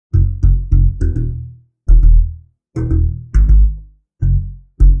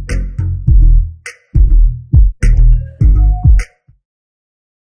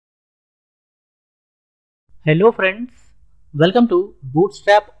Hello friends, welcome to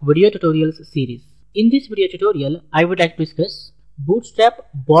Bootstrap video tutorials series. In this video tutorial, I would like to discuss Bootstrap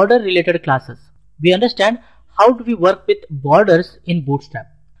border related classes. We understand how do we work with borders in Bootstrap.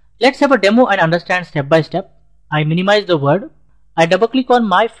 Let's have a demo and understand step by step. I minimize the word. I double click on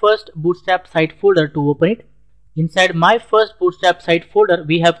my first Bootstrap site folder to open it. Inside my first Bootstrap site folder,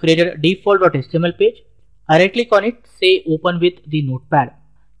 we have created default.html page. I right click on it, say open with the notepad.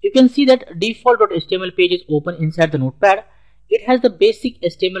 You can see that default.html page is open inside the notepad. It has the basic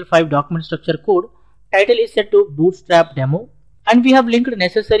HTML5 document structure code. Title is set to Bootstrap demo, and we have linked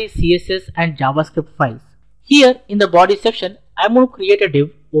necessary CSS and JavaScript files. Here in the body section, I'm going to create a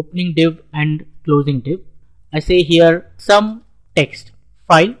div, opening div and closing div. I say here some text,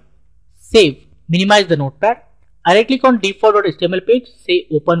 file, save, minimize the notepad. I right click on default.html page, say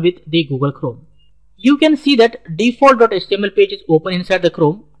open with the Google Chrome. You can see that default.html page is open inside the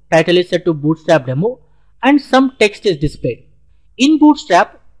Chrome. Title is set to Bootstrap demo and some text is displayed. In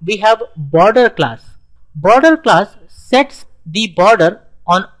Bootstrap, we have border class. Border class sets the border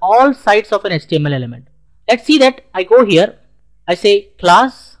on all sides of an HTML element. Let's see that. I go here, I say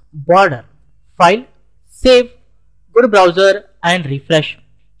class border, file, save, go to browser and refresh.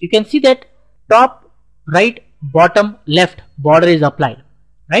 You can see that top, right, bottom, left border is applied,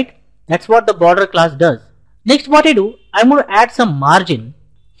 right? That's what the border class does. Next, what I do, I'm going to add some margin.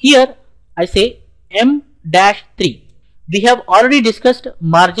 Here I say M-3. We have already discussed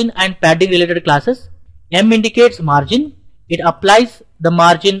margin and padding related classes. M indicates margin. It applies the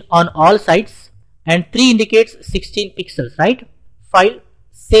margin on all sides, and 3 indicates 16 pixels, right? File,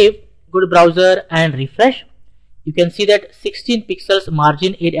 save, go to browser and refresh. You can see that 16 pixels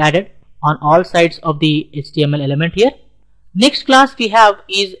margin is added on all sides of the HTML element here. Next class we have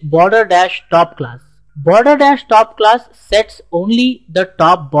is border-top class. Border-top class sets only the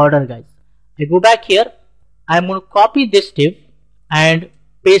top border, guys. I go back here. I'm going to copy this div and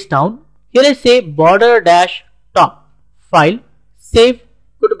paste down. Here I say border-top, file, save,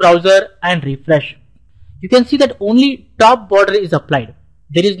 go to browser and refresh. You can see that only top border is applied.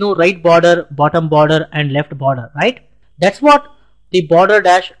 There is no right border, bottom border and left border, right? That's what the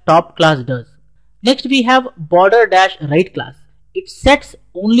border-top class does. Next we have border-right class. It sets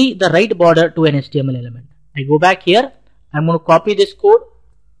only the right border to an HTML element. I go back here. I'm going to copy this code,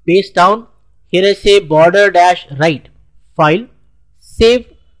 paste down. Here I say border-right, file, save,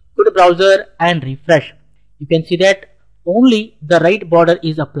 go to browser and refresh. You can see that only the right border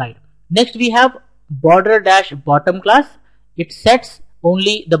is applied. Next we have border-bottom class. It sets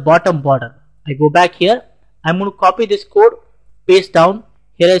only the bottom border. I go back here. I'm going to copy this code, paste down.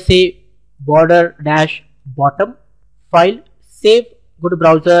 Here I say border-bottom, file, save, go to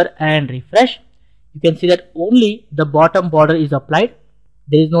browser and refresh. You can see that only the bottom border is applied.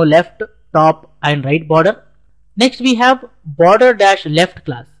 There is no left, top and right border. Next we have border-left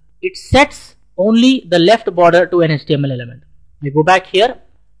class. It sets only the left border to an HTML element. I go back here.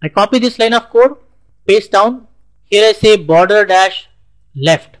 I copy this line of code, paste down. Here I say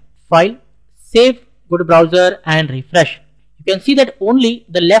border-left, file, save, go to browser and refresh. You can see that only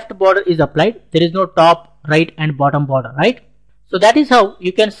the left border is applied. There is no top, right and bottom border, right? So that is how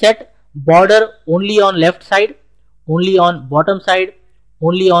you can set border only on left side, only on bottom side,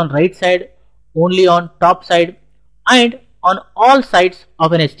 only on right side, only on top side and on all sides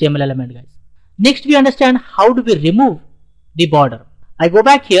of an HTML element, guys. Next we understand how do we remove the border. I go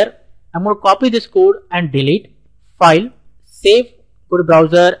back here. I'm going to copy this code and delete, file, save, go to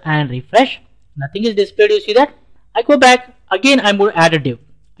browser and refresh. Nothing is displayed, you see that? I go back. Again I'm going to add a div.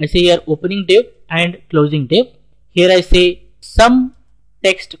 I say here opening div and closing div. Here I say some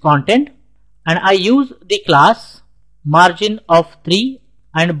text content and I use the class margin of 3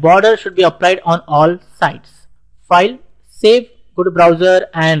 and border should be applied on all sides. File, save, go to browser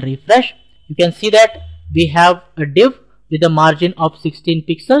and refresh. You can see that we have a div with a margin of 16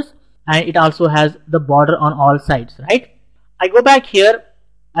 pixels and it also has the border on all sides, right? I go back here.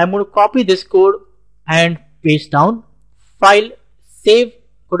 I'm going to copy this code and paste down. File, save,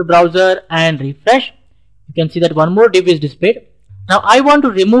 go to browser and refresh. You can see that one more div is displayed. Now I want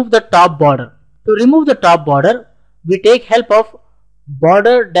to remove the top border. To remove the top border, we take help of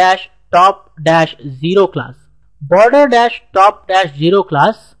border-top-0 class. Border-top-0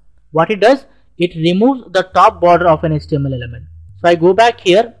 class, what it does, it removes the top border of an HTML element. So I go back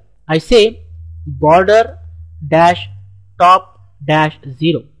here. I say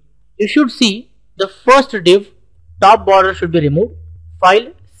border-top-0. You should see the first div top border should be removed.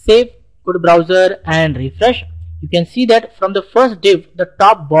 File, save, go to browser and refresh. You can see that from the first div the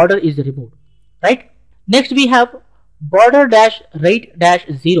top border is removed, right? Next we have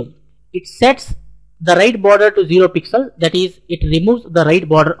border-right-0. It sets the right border to 0 pixel, that is, it removes the right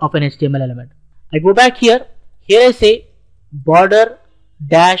border of an HTML element. I go back here. Here I say border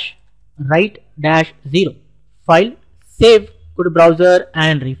dash right dash 0. File, save, go to browser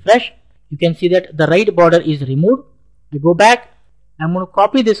and refresh. You can see that the right border is removed. I go back. I'm going to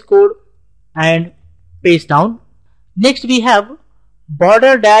copy this code and paste down. Next we have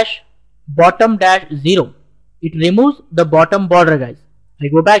border dash bottom dash 0. It removes the bottom border, guys. I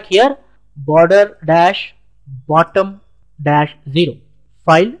go back here, border dash bottom dash 0.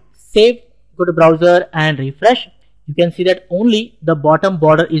 File, save, go to browser and refresh. You can see that only the bottom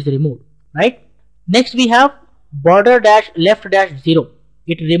border is removed, right? Next we have border dash left dash 0.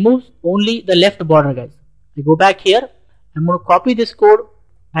 It removes only the left border, guys. I go back here. I'm going to copy this code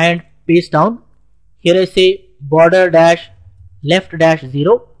and paste down. Here I say border dash left dash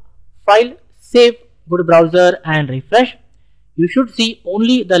 0. File, save, go to browser and refresh. You should see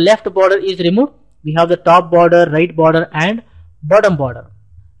only the left border is removed. We have the top border, right border and bottom border.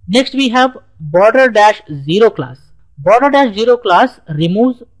 Next we have border dash 0 class. Border dash 0 class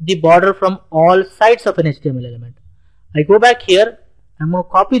removes the border from all sides of an HTML element. I go back here. I'm going to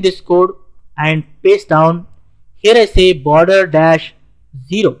copy this code and paste down. Here I say border dash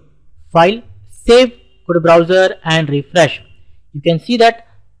 0. File, save, go to browser and refresh. You can see that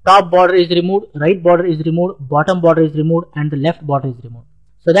top border is removed, right border is removed, bottom border is removed and the left border is removed.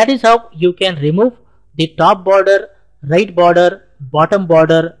 So that is how you can remove the top border, right border, bottom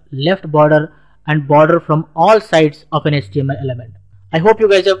border, left border and border from all sides of an HTML element. I hope you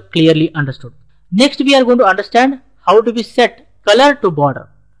guys have clearly understood. Next we are going to understand how do we set color to border.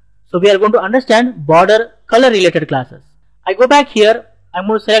 So we are going to understand border color related classes. I go back here. I'm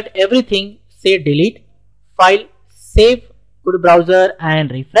going to select everything, say delete, file, save, go to browser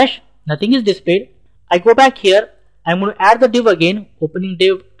and refresh. Nothing is displayed. I go back here. I'm going to add the div again, opening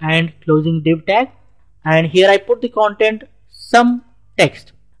div and closing div tag. And here I put the content some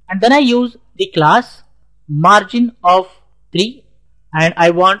text. And then I use the class margin of 3 and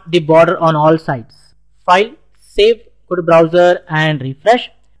I want the border on all sides. File, save, go to browser and refresh.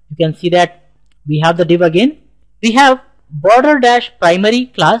 You can see that we have the div again. We have border dash primary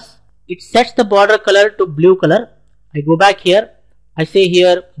class. It sets the border color to blue color. I go back here. I say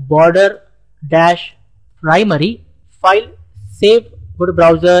here border dash primary. File, save, go to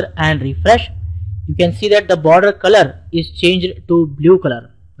browser and refresh. You can see that the border color is changed to blue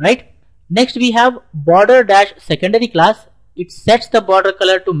color, right? Next we have border dash secondary class. It sets the border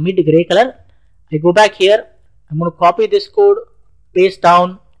color to mid gray color. I go back here. I'm going to copy this code, paste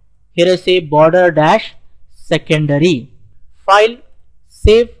down. Here I say border dash secondary. File,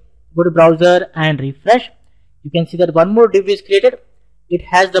 save, go to browser and refresh. You can see that one more div is created. It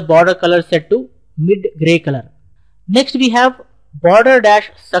has the border color set to mid gray color. Next we have border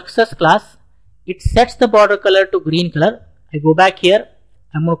dash success class. It sets the border color to green color. I go back here.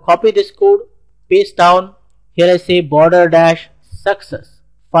 I'm going to copy this code, paste down. Here I say border dash success.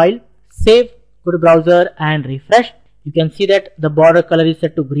 File, save, go to browser and refresh. You can see that the border color is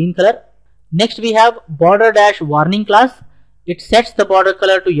set to green color. Next we have border dash warning class. It sets the border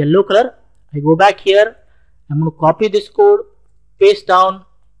color to yellow color. I go back here. I'm going to copy this code, paste down.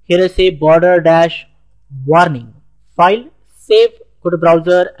 Here I say border dash warning. File, save, go to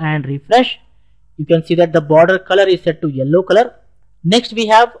browser and refresh. You can see that the border color is set to yellow color. Next we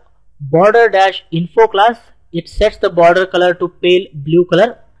have border dash info class. It sets the border color to pale blue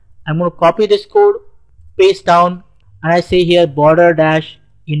color. I'm going to copy this code, paste down, and I say here border dash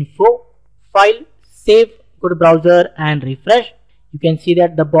info. File, save, go to browser and refresh. You can see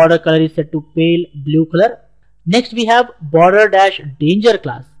that the border color is set to pale blue color. Next we have border dash danger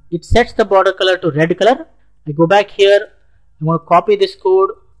class. It sets the border color to red color. I go back here. I'm going to copy this code,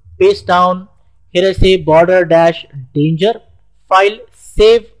 paste down. Here I say border dash danger. File,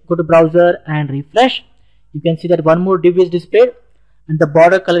 save, go to browser and refresh. You can see that one more div is displayed and the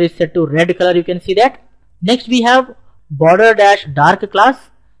border color is set to red color. You can see that. Next we have border dash dark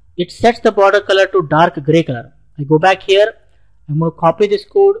class. It sets the border color to dark gray color. I go back here. I'm going to copy this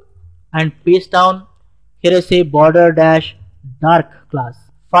code and paste down. Here I say border dash dark class.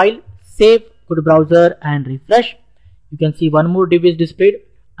 File, save, go to browser and refresh. You can see one more div is displayed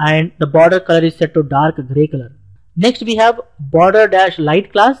and the border color is set to dark gray color. Next we have border dash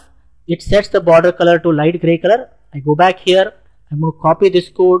light class. It sets the border color to light gray color. I go back here. I'm going to copy this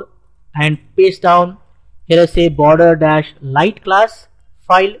code and paste down. Here I say border dash light class.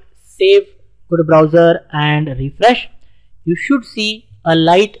 File, save, go to browser and refresh. You should see a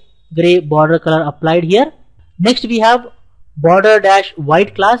light gray border color applied here. Next we have border dash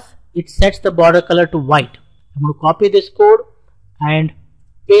white class. It sets the border color to white. I'm going to copy this code and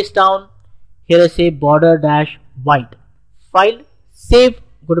paste down. Here I say border dash white. File, save,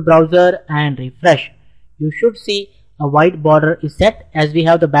 go to browser and refresh. You should see a white border is set. As we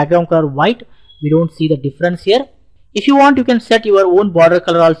have the background color white, we don't see the difference here. If you want, you can set your own border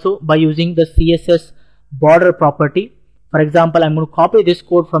color also by using the CSS border property. For example, I'm going to copy this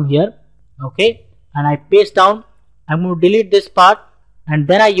code from here, okay, and I paste down. I'm going to delete this part and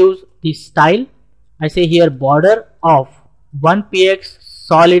then I use the style. I say here border of 1px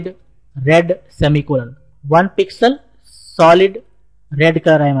solid red semicolon, 1 pixel solid red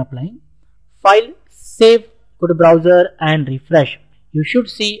color I am applying. File, save, go to browser and refresh. You should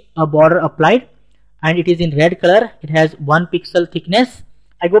see a border applied and it is in red color. It has 1 pixel thickness.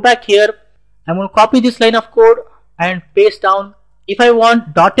 I go back here. I'm going to copy this line of code and paste down. If I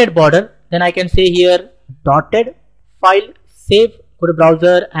want dotted border, then I can say here dotted. File, save, go to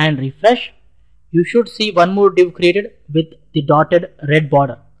browser and refresh. You should see one more div created with the dotted red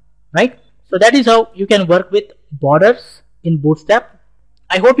border, right? So that is how you can work with borders in Bootstrap.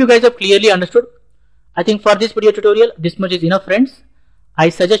 I hope you guys have clearly understood. I think for this video tutorial, this much is enough, friends. I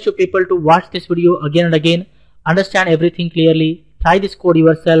suggest you people to watch this video again and again, understand everything clearly, try this code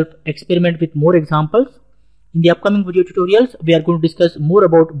yourself, experiment with more examples. In the upcoming video tutorials, we are going to discuss more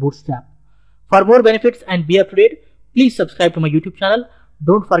about Bootstrap. For more benefits and be up to date, please subscribe to my YouTube channel.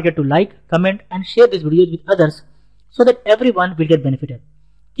 Don't forget to like, comment and share this video with others so that everyone will get benefited.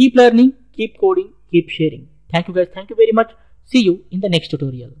 Keep learning, keep coding, keep sharing. Thank you guys. Thank you very much. See you in the next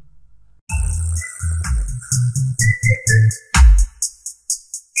tutorial.